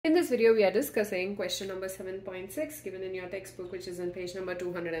In this video, we are discussing question number 7.6 given in your textbook, which is on page number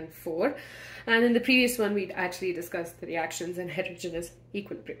 204. And in the previous one, we'd actually discussed the reactions and heterogeneous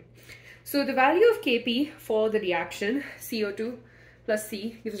equilibrium. So the value of Kp for the reaction CO2 plus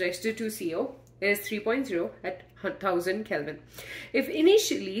C gives rise to 2CO is 3.0 at 1000 Kelvin. If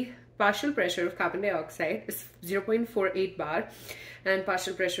initially partial pressure of carbon dioxide is 0.48 bar and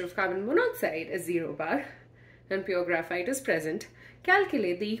partial pressure of carbon monoxide is 0 bar and pure graphite is present,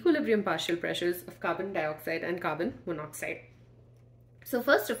 calculate the equilibrium partial pressures of carbon dioxide and carbon monoxide. So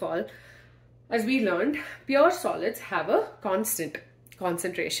first of all, as we learned, pure solids have a constant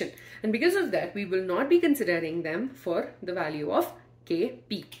concentration, and because of that we will not be considering them for the value of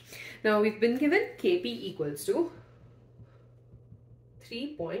Kp. Now we've been given Kp equals to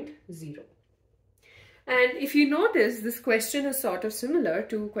 3.0. And if you notice, this question is sort of similar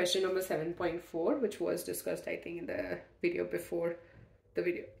to question number 7.4, which was discussed, I think, in the video before the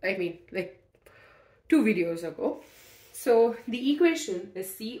video. I mean, like 2 videos ago. So the equation is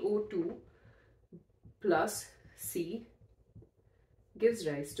CO2 plus C gives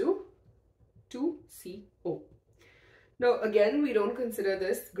rise to 2CO. Now again, we don't consider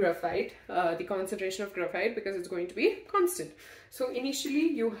this graphite, the concentration of graphite, because it's going to be constant. So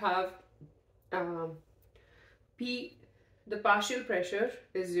initially you have the partial pressure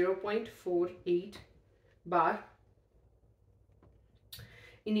is 0.48 bar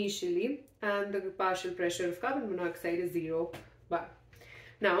initially, and the partial pressure of carbon monoxide is 0 bar.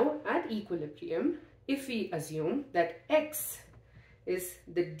 Now at equilibrium, if we assume that X is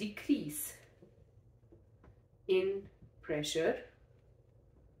the decrease in pressure,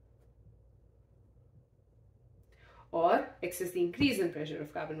 or X is the increase in pressure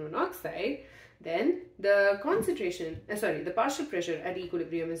of carbon monoxide, then the concentration, the partial pressure at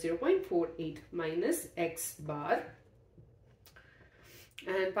equilibrium is 0.48 minus X bar,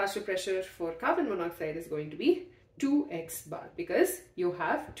 and partial pressure for carbon monoxide is going to be 2X bar, because you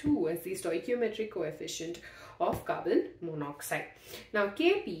have 2 as the stoichiometric coefficient of carbon monoxide. Now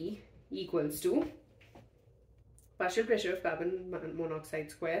Kp equals to partial pressure of carbon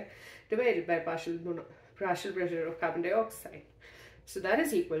monoxide square divided by partial pressure of carbon dioxide. So that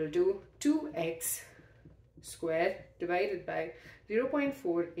is equal to 2x square divided by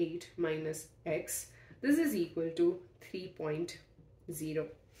 0.48 minus x. This is equal to 3.0.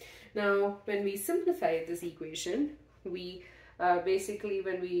 Now when we simplify this equation, we basically,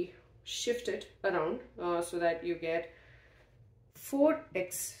 when we shift it around so that you get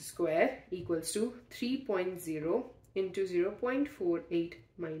 4x square equals to 3.0 into 0.48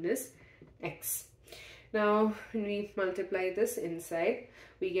 minus x. Now when we multiply this inside,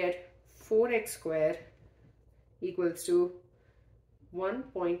 we get 4x square equals to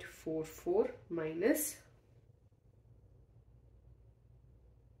 1.44 minus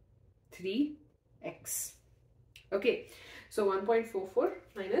 3x. Okay, so 1.44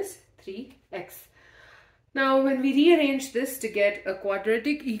 minus 3x. Now when we rearrange this to get a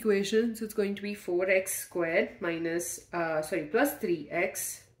quadratic equation, so it's going to be 4x squared minus plus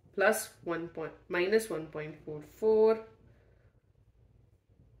 3x plus minus 1.44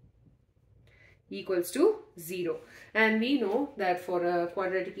 equals to 0. And we know that for a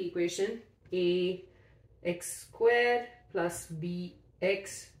quadratic equation, ax squared plus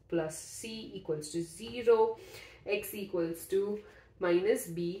bx plus c equals to 0, x equals to minus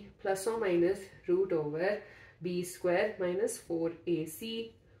b plus or minus root over b square minus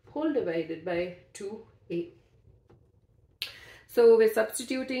 4ac whole divided by 2a. So we're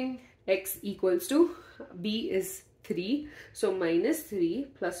substituting x equals to, b is 3, so minus 3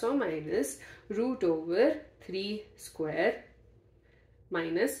 plus or minus root over 3 square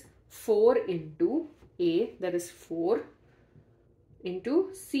minus 4 into a, that is 4,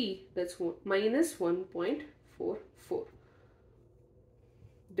 into c, that's minus 1.44,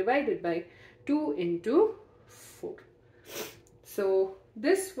 divided by 2 into 4. So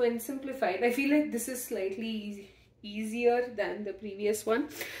this, when simplified, I feel like this is slightly easier than the previous one.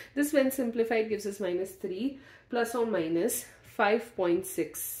 This, when simplified, gives us minus 3 plus or minus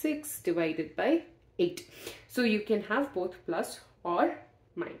 5.66 divided by 8. So you can have both plus or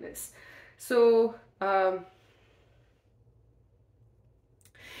minus. So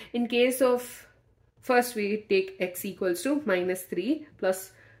in case of, first we take x equals to minus 3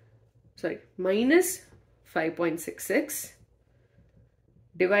 minus 5.66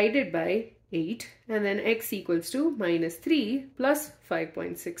 divided by 8, and then x equals to minus 3 plus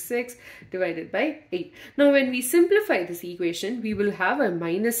 5.66 divided by 8. Now when we simplify this equation, we will have a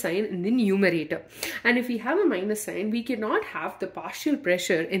minus sign in the numerator, and if we have a minus sign, we cannot have the partial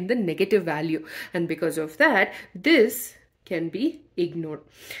pressure in the negative value, and because of that, this can be ignored.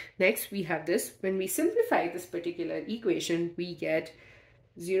 Next, we have this. When we simplify this particular equation, we get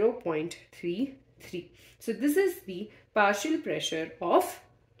 0.33. So this is the partial pressure of,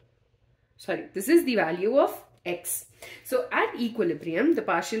 this is the value of X. So at equilibrium, the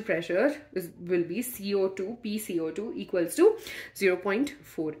partial pressure will be CO2, PCO2 equals to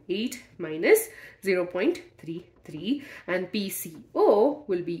 0.48 minus 0.33, and PCO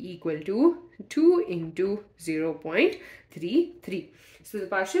will be equal to 2 into 0.33. So the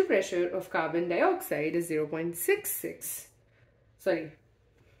partial pressure of carbon dioxide is 0.66.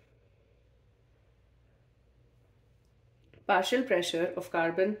 Partial pressure of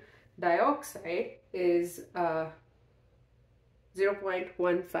carbon dioxide is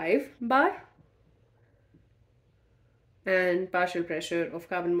 0.15 bar, and partial pressure of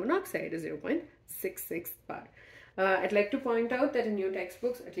carbon monoxide is 0.66 bar. I'd like to point out that in your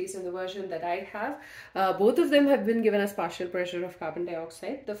textbooks, at least in the version that I have, both of them have been given as partial pressure of carbon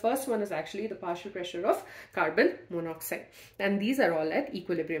dioxide. The first one is actually the partial pressure of carbon monoxide, and these are all at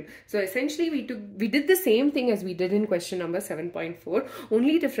equilibrium. So essentially we did the same thing as we did in question number 7.4.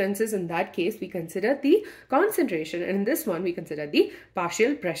 Only differences in that case, we considered the concentration, and in this one we considered the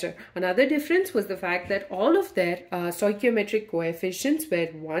partial pressure. Another difference was the fact that all of their stoichiometric coefficients were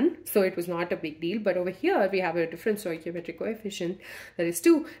 1, so it was not a big deal. But over here we have a different stoichiometric coefficient, that is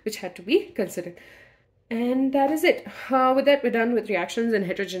 2, which had to be considered. And that is it. With that, we're done with reactions in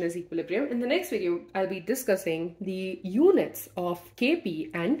heterogeneous equilibrium. In the next video, I'll be discussing the units of Kp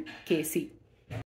and Kc.